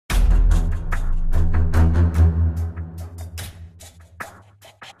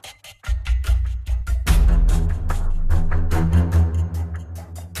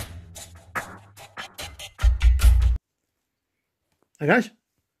Hi guys,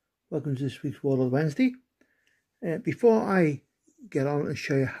 welcome to this week's World of Wednesday. Before I get on and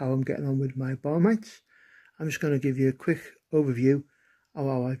show you how I'm getting on with my Boromites, I'm just going to give you a quick overview of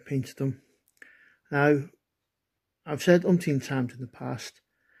how I painted them. Now, I've said umpteen times in the past,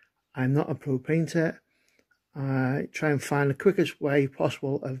 I'm not a pro painter. I try and find the quickest way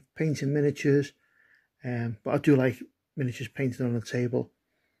possible of painting miniatures, but I do like miniatures painted on a table.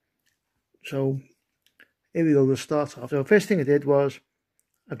 So here we go, we'll start off. So first thing I did was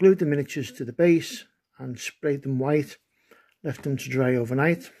I glued the miniatures to the base and sprayed them white, left them to dry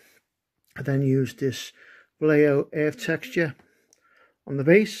overnight. I then used this Vallejo earth texture on the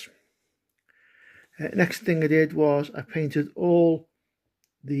base. Next thing I did was I painted all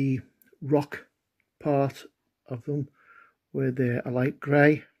the rock part of them with a light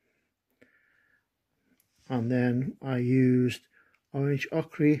grey, and then I used orange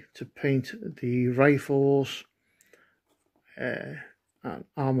ochre to paint the rifles and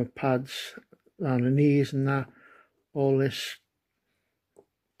armour pads around the knees and that, all this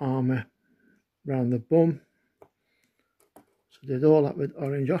armour around the bum. So I did all that with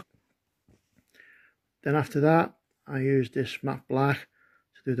orange ochre. Then after that I used this matte black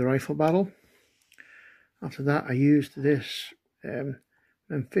to do the rifle barrel. After that I used this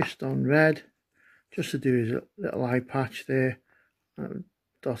Memphistone red just to do his little eye patch there,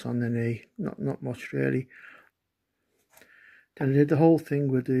 dot on the knee, not much really. Then I did the whole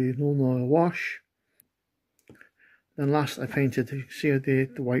thing with the Nuln Oil wash. Then last I painted, you can see the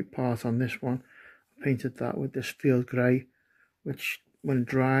white part on this one, I painted that with this field grey, which when it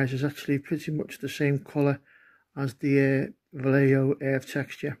dries is actually pretty much the same colour as the Vallejo earth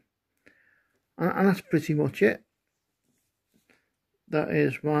texture. And that's pretty much it. That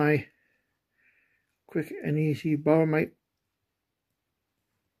is my quick and easy Boromite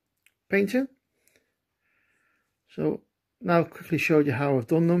painting. So now I've quickly showed you how I've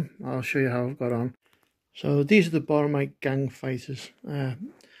done them, I'll show you how I've got on. So these are the Boromite gang fighters.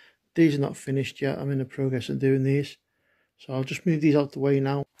 These are not finished yet, I'm in the progress of doing these. So I'll just move these out the way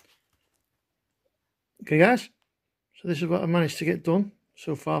now. Okay guys, so this is what I managed to get done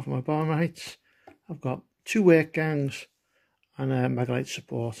so far for my Boromites. I've got 2 work gangs and a Maglite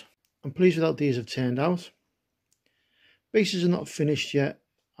support. I'm pleased with how these have turned out. Bases are not finished yet.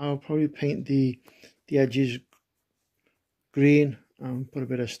 I'll probably paint the edges green and put a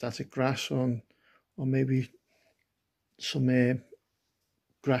bit of static grass on, or maybe some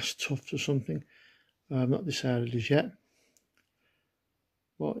grass tufts or something. I've not decided as yet.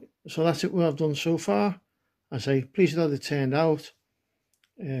 But so that's it, what I've done so far. I say pleased with how they turned out.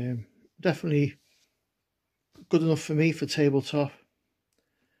 Definitely good enough for me for tabletop.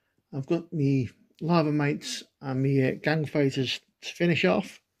 I've got me lava mites and me gang fighters to finish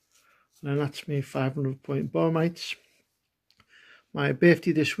off, and then that's me 500 point Boromites. My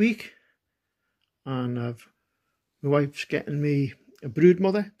birthday this week, and my wife's getting me a brood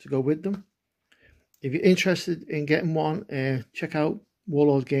mother to go with them. If you're interested in getting one, check out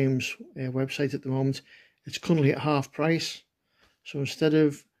Warlord Games website at the moment. It's currently at half price, so instead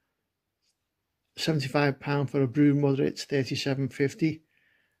of £75 for a brood mother, it's £37.50.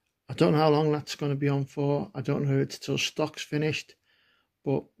 I don't know how long that's going to be on for. I don't know if it's till stock's finished,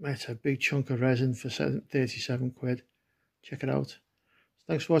 but it's a big chunk of resin for 37 quid. Check it out.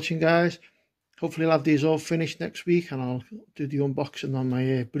 Thanks for watching guys. Hopefully I'll have these all finished next week and I'll do the unboxing on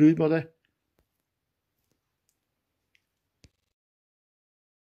my brood mother.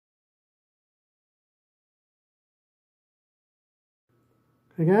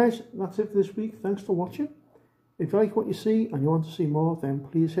 Okay guys, that's it for this week. Thanks for watching. If you like what you see and you want to see more, then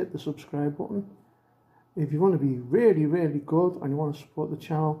please hit the subscribe button. If you want to be really good and you want to support the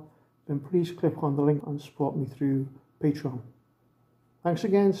channel, then please click on the link and support me through Patreon. Thanks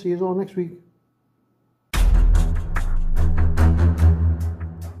again, see you all next week.